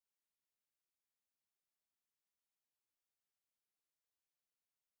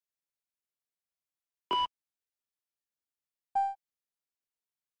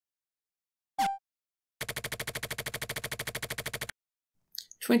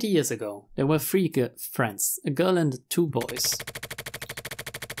20 years ago, there were three friends, a girl and 2 boys.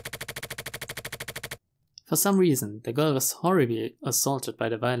 For some reason, the girl was horribly assaulted by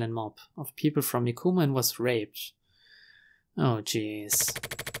the violent mob of people from Mikuma and was raped. Oh jeez.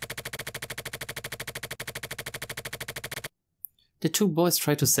 The 2 boys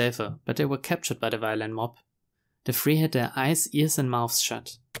tried to save her, but they were captured by the violent mob. The 3 had their eyes, ears and mouths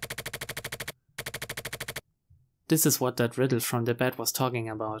shut. This is what that riddle from the bed was talking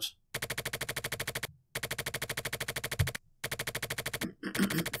about.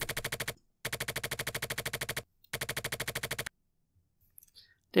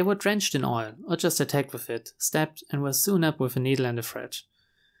 They were drenched in oil, or just attacked with it, stabbed, and were sewn up with a needle and a thread.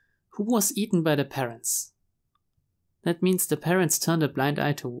 Who was eaten by the parents? That means the parents turned a blind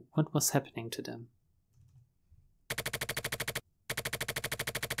eye to what was happening to them.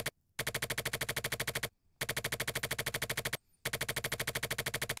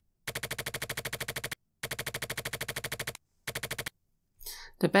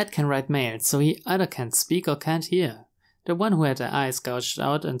 The bat can write mail, so he either can't speak or can't hear. The one who had their eyes gouged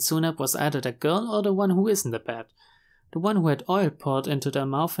out and sewn up was either the girl or the one who isn't the bat. The one who had oil poured into their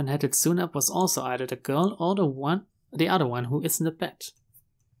mouth and had it sewn up was also either the girl or the other one who isn't the bat.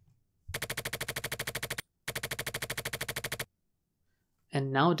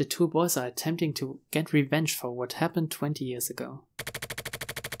 And now the 2 boys are attempting to get revenge for what happened 20 years ago.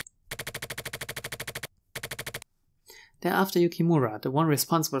 They're after Yukimura, the one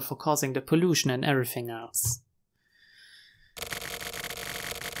responsible for causing the pollution and everything else.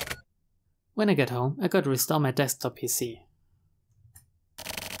 When I get home, I gotta restore my desktop PC.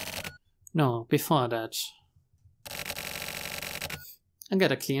 No, before that. I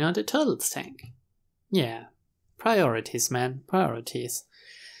gotta clean out the turtle's tank. Yeah, priorities, man, priorities.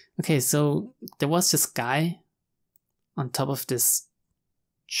 Okay, so there was this guy on top of this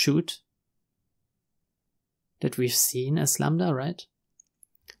chute that we've seen as Lambda, right?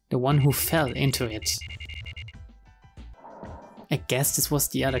 The one who fell into it. I guess this was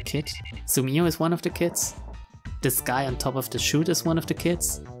the other kid. Sumio is one of the kids. This guy on top of the chute is one of the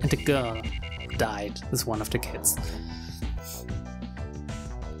kids. And the girl who died is one of the kids. ...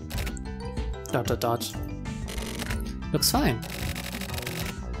 Looks fine.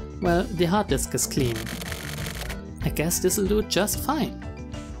 Well, the hard disk is clean. I guess this'll do just fine.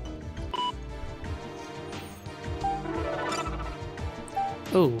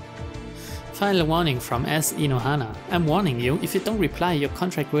 Oh, final warning from S. Inohana. I'm warning you, if you don't reply, your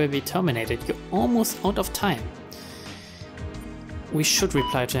contract will be terminated. You're almost out of time. We should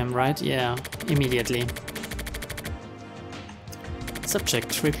reply to him, right? Yeah, immediately.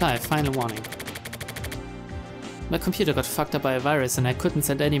 Subject, reply, final warning. My computer got fucked up by a virus and I couldn't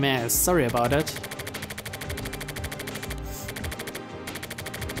send any mails. Sorry about it.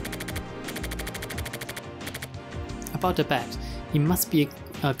 About the bat. He must be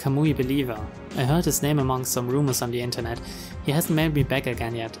a Kamui believer. I heard his name among some rumors on the internet. He hasn't mailed me back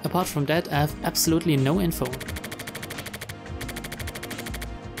again yet. Apart from that, I have absolutely no info.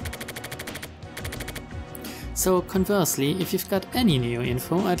 So conversely, if you've got any new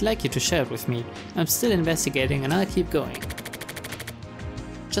info, I'd like you to share it with me. I'm still investigating and I'll keep going.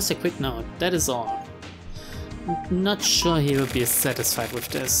 Just a quick note, that is all. I'm not sure he will be satisfied with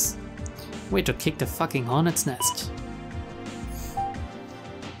this. Way to kick the fucking hornet's nest.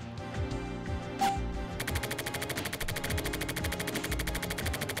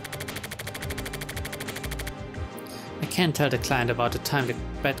 I can't tell the client about the time the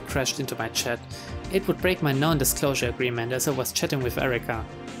bat crashed into my chat. It would break my non-disclosure agreement as I was chatting with Erika.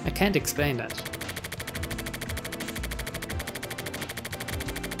 I can't explain that.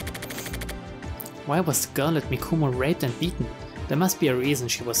 Why was the girl at Mikumo raped and beaten? There must be a reason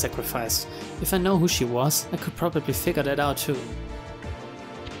she was sacrificed. If I know who she was, I could probably figure that out too.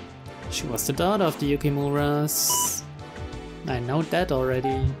 She was the daughter of the Yukimuras. I know that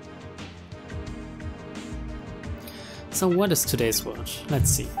already. So what is today's word? Let's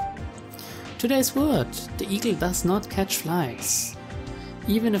see. Today's word. The eagle does not catch flies.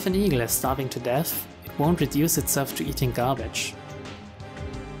 Even if an eagle is starving to death, it won't reduce itself to eating garbage.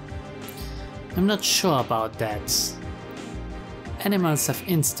 I'm not sure about that. Animals have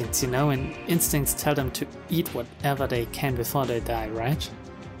instincts, you know, and instincts tell them to eat whatever they can before they die, right?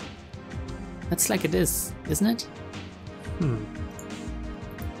 That's like it is, isn't it?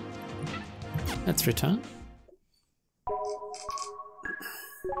 Let's return.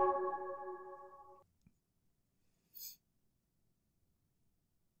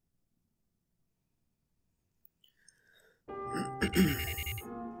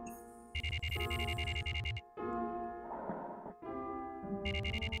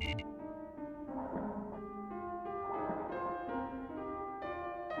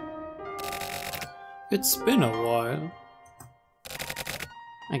 It's been a while.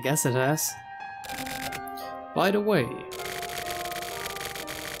 I guess it has. By the way,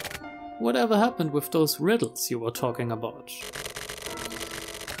 whatever happened with those riddles you were talking about?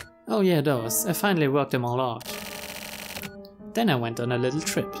 Oh yeah, those. I finally worked them all out. Then I went on a little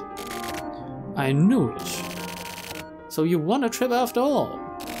trip. I knew it. So you won a trip after all.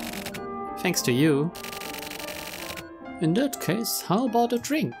 Thanks to you. In that case, how about a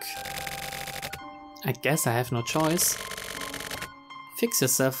drink? I guess I have no choice. Fix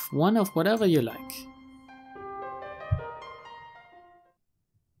yourself one of whatever you like.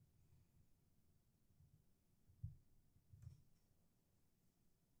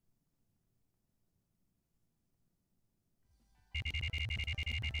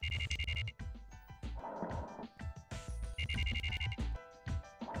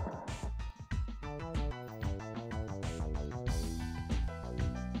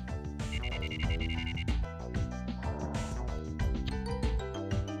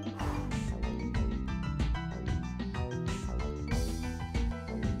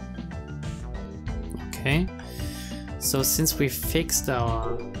 Okay, so since we fixed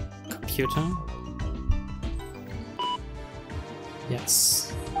our computer,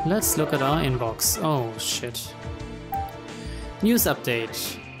 yes, let's look at our inbox. Oh shit. News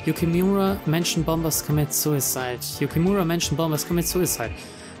update. Yukimura mentioned bombers commit suicide. Yukimura mentioned bombers commit suicide.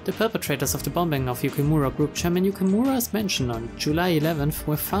 The perpetrators of the bombing of Yukimura Group Chairman Yukimura, as mentioned on July 11th,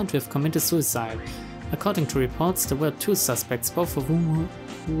 were found to have committed suicide. According to reports, there were 2 suspects, both of whom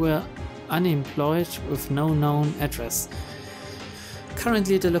were unemployed with no known address.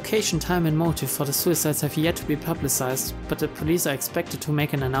 Currently, the location, time and motive for the suicides have yet to be publicized, but the police are expected to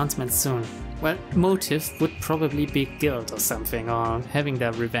make an announcement soon. Well, motive would probably be guilt or something, or having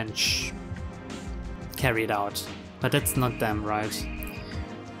their revenge carried out. But that's not them, right?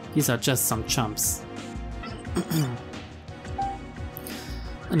 These are just some chumps.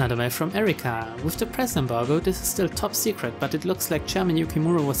 Another mail from Erika. With the press embargo, this is still top secret, but it looks like Chairman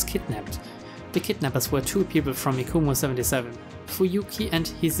Yukimura was kidnapped. The kidnappers were 2 people from Ikumo 77, Fuyuki and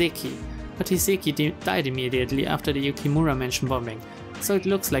Hiseki, but Hiseki died immediately after the Yukimura mansion bombing, so it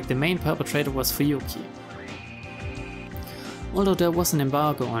looks like the main perpetrator was Fuyuki. Although there was an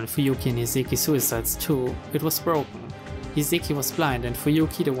embargo on Fuyuki and Hiseki's suicides too, it was broken. Hiseki was blind and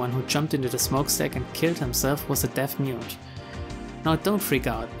Fuyuki, the one who jumped into the smokestack and killed himself, was a deaf mute. Now don't freak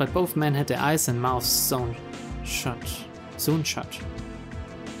out, but both men had their eyes and mouths soon shut.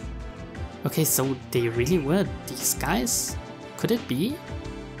 Okay, so they really were these guys? Could it be?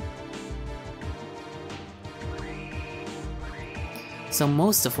 So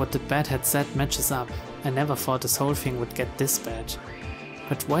most of what the bat had said matches up. I never thought this whole thing would get this bad.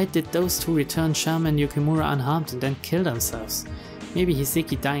 But why did those 2 return Shaman Yukimura unharmed and then kill themselves? Maybe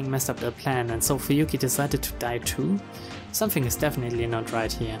Hiseki dying messed up their plan and so Fuyuki decided to die too? Something is definitely not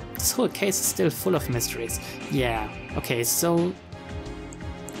right here. This whole case is still full of mysteries. Yeah, okay, so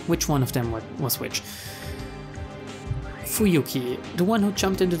which one of them was which? Fuyuki, the one who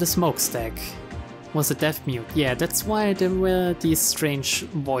jumped into the smokestack, was a deaf mute. Yeah, that's why there were these strange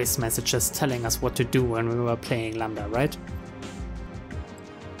voice messages telling us what to do when we were playing Lambda, right?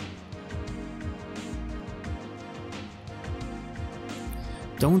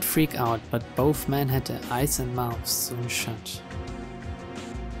 Don't freak out, but both men had their eyes and mouths soon shut.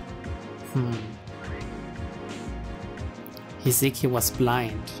 Hiseki was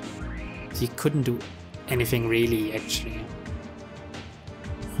blind. He couldn't do anything really, actually.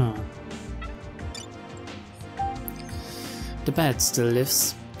 The bat still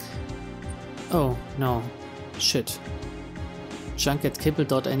lives. Oh, no. Shit.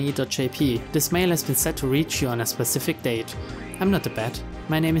 junk@kibble.ne.jp. This mail has been set to reach you on a specific date. I'm not the bat.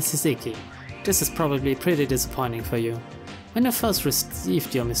 My name is Hiseki. This is probably pretty disappointing for you. When I first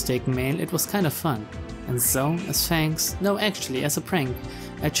received your mistaken mail, it was kind of fun. And so, as thanks, no actually as a prank,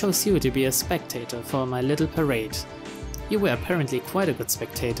 I chose you to be a spectator for my little parade. You were apparently quite a good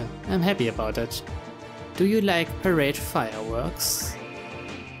spectator. I'm happy about it. Do you like parade fireworks?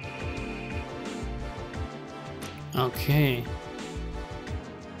 Okay.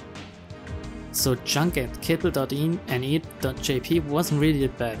 So junk@kibble.ne.jp wasn't really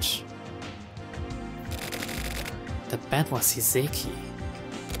that bad. The bat was Hiseki.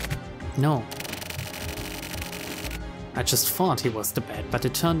 No. I just thought he was the bat, but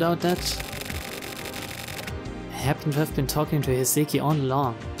it turned out that I happened to have been talking to Hiseki all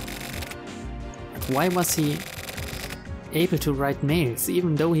along. But why was he able to write mails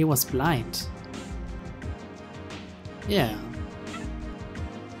even though he was blind? Yeah.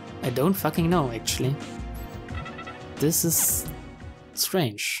 I don't fucking know, actually. This is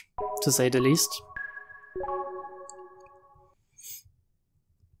strange, to say the least.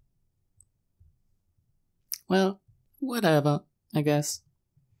 Well, whatever, I guess.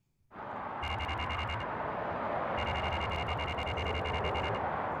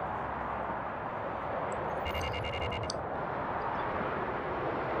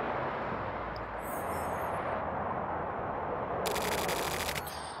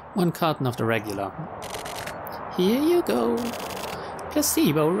 One carton of the regular. Here you go.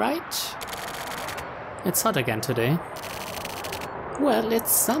 Placebo, right? It's hot again today. Well,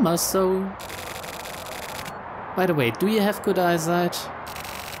 it's summer, so... By the way, do you have good eyesight?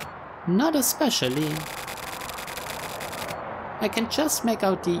 Not especially. I can just make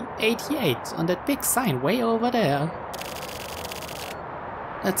out the 88 on that big sign way over there.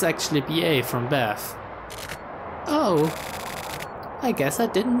 That's actually BA from Beth. Oh, I guess I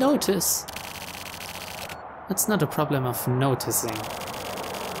didn't notice. It's not a problem of noticing.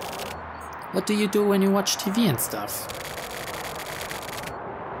 What do you do when you watch TV and stuff?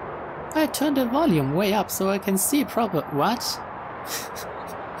 I turned the volume way up so I can see proper— What?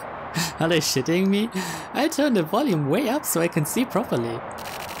 Are they shitting me? I turned the volume way up so I can see properly.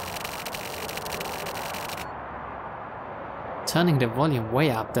 Turning the volume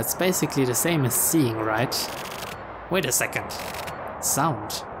way up, that's basically the same as seeing, right? Wait a second.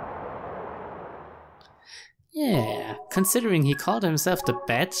 Sound. Yeah, considering he called himself the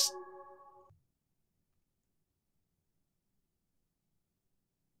Bat.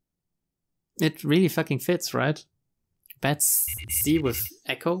 It really fucking fits, right? Bats see with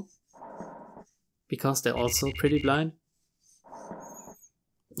echo. Because they're also pretty blind.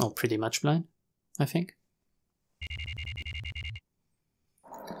 Oh, pretty much blind, I think.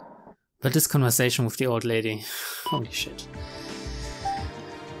 But this conversation with the old lady, holy shit.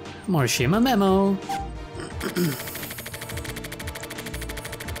 Morishima memo.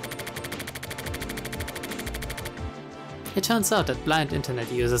 It turns out that blind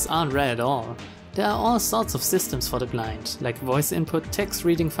internet users aren't rare at all. There are all sorts of systems for the blind, like voice input, text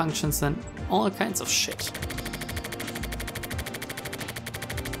reading functions and all kinds of shit.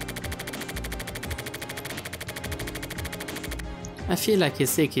 I feel like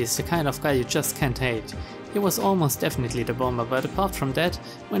Hiseki is the kind of guy you just can't hate. He was almost definitely the bomber, but apart from that,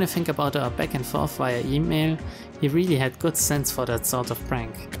 when I think about our back and forth via email, he really had good sense for that sort of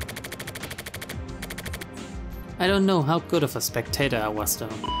prank. I don't know how good of a spectator I was though.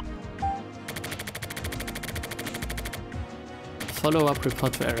 Follow-up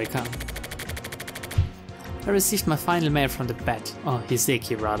report to Erika. I received my final mail from the Bat, or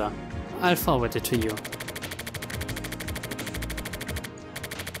Hiseki rather. I'll forward it to you.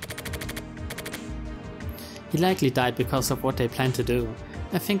 He likely died because of what they planned to do.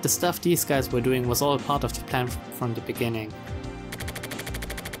 I think the stuff these guys were doing was all part of the plan from the beginning.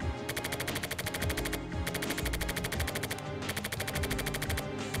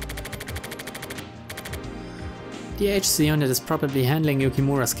 The HC unit is probably handling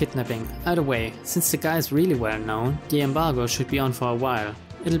Yukimura's kidnapping. Either way, since the guy is really well known, the embargo should be on for a while.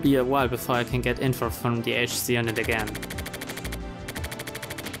 It'll be a while before I can get info from the HC unit again.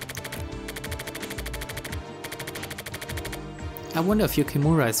 I wonder if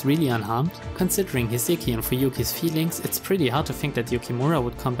Yukimura is really unharmed? Considering Hiseki and Fuyuki's feelings, it's pretty hard to think that Yukimura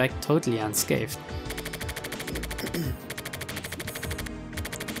would come back totally unscathed.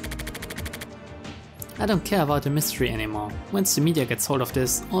 I don't care about the mystery anymore. Once the media gets hold of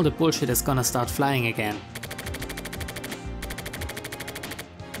this, all the bullshit is gonna start flying again.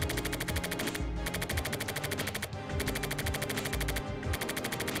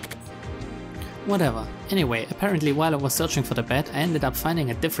 Whatever. Anyway, apparently while I was searching for the Bat, I ended up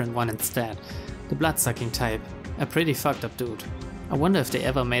finding a different one instead. The blood-sucking type. A pretty fucked up dude. I wonder if they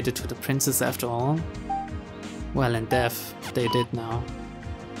ever made it to the princess after all? Well, in death, they did now.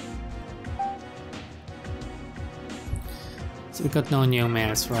 So we got no new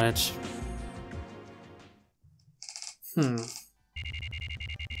mails, right?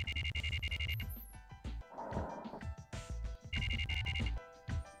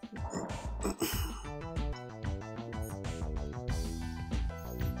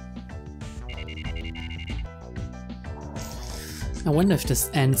 I wonder if this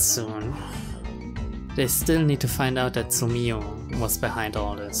ends soon. They still need to find out that Sumio was behind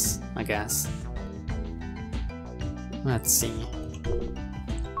all this, I guess. Let's see.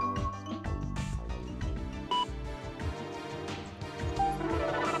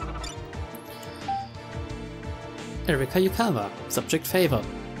 Erika Yukawa, subject favor.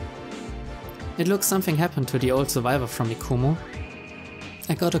 It looks something happened to the old survivor from Ikumo.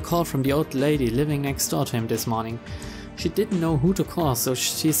 I got a call from the old lady living next door to him this morning. She didn't know who to call, so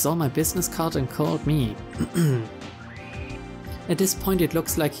she saw my business card and called me. At this point it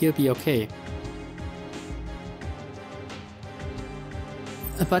looks like he'll be okay.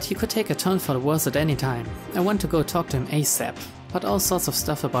 But he could take a turn for the worse at any time. I want to go talk to him ASAP. But all sorts of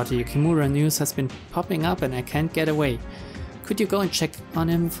stuff about the Yukimura news has been popping up and I can't get away. Could you go and check on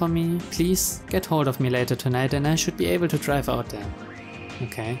him for me, please? Get hold of me later tonight and I should be able to drive out there.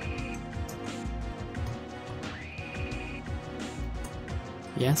 Okay.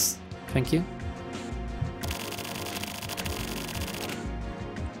 Yes, thank you.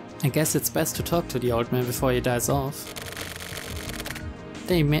 I guess it's best to talk to the old man before he dies off.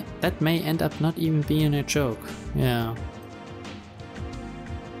 That may end up not even being a joke. Yeah.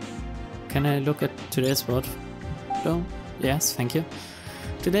 Can I look at today's word? No? Yes, thank you.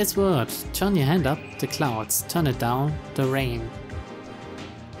 Today's word. Turn your hand up, the clouds. Turn it down, the rain.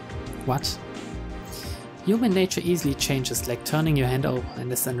 What? Human nature easily changes like turning your hand over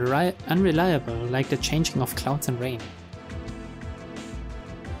and is unreliable like the changing of clouds and rain.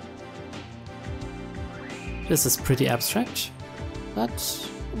 This is pretty abstract, but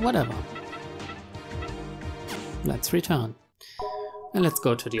whatever. Let's return. And let's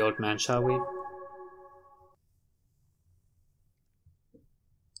go to the old man, shall we?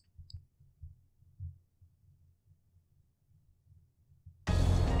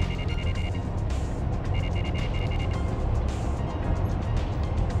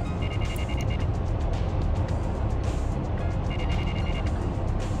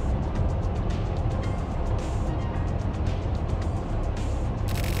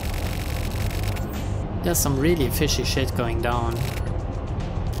 There's some really fishy shit going down.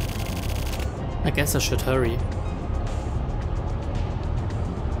 I guess I should hurry.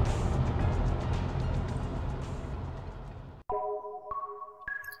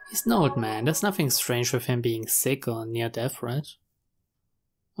 He's an old man, there's nothing strange with him being sick or near death, right?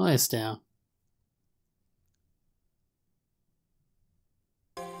 Or is there?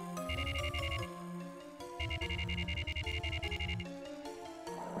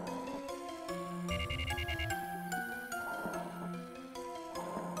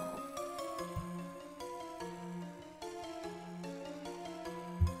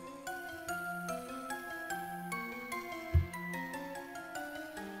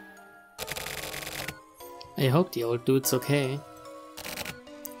 I hope the old dude's okay.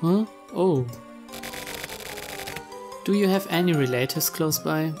 Huh? Oh. Do you have any relatives close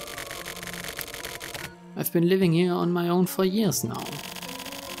by? I've been living here on my own for years now.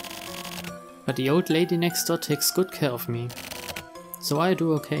 But the old lady next door takes good care of me. So I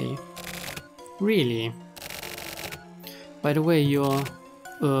do okay. Really? By the way, you're...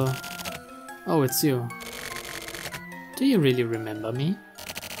 Oh, it's you. Do you really remember me?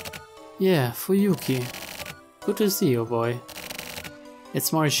 Yeah, Fuyuki. Good to see you, boy.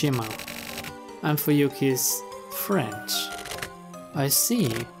 It's Morishima. I'm Fuyuki's friend. I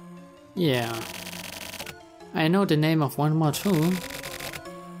see. Yeah. I know the name of one more too.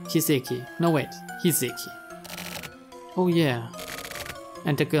 Kiseki. No wait, Hiseki. Oh yeah.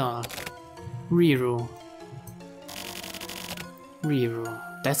 And the girl. Riru.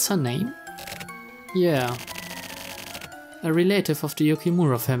 Riru. That's her name? Yeah. A relative of the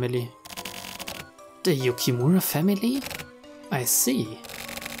Yukimura family. The Yukimura family? I see.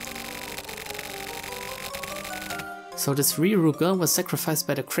 So this Riru girl was sacrificed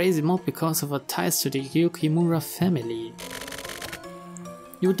by the crazy mob because of her ties to the Yukimura family.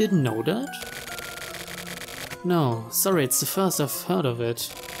 You didn't know that? No, sorry, it's the first I've heard of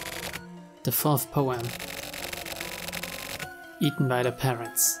it. The fourth poem. Eaten by the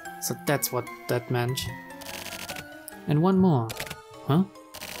parents. So that's what that meant. And one more. Huh?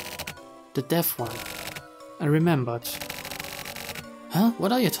 The deaf one. I remembered. Huh?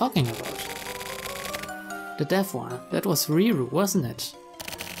 What are you talking about? The deaf one. That was Riru, wasn't it?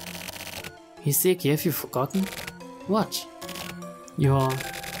 Hiseki, have you forgotten? What? Your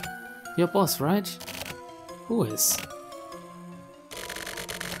boss, right? Who is?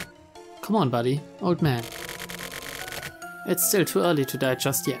 Come on, buddy. Old man. It's still too early to die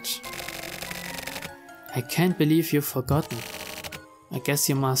just yet. I can't believe you've forgotten. I guess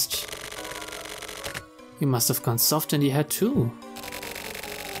you must have gone soft in the head too.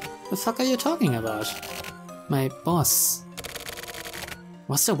 The fuck are you talking about? My boss.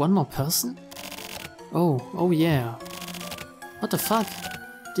 Was there one more person? Oh yeah. What the fuck?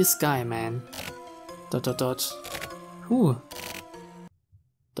 This guy, man. ... Who? ...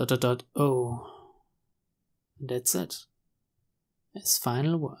 Oh. That's it. His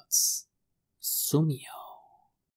final words. Sumio.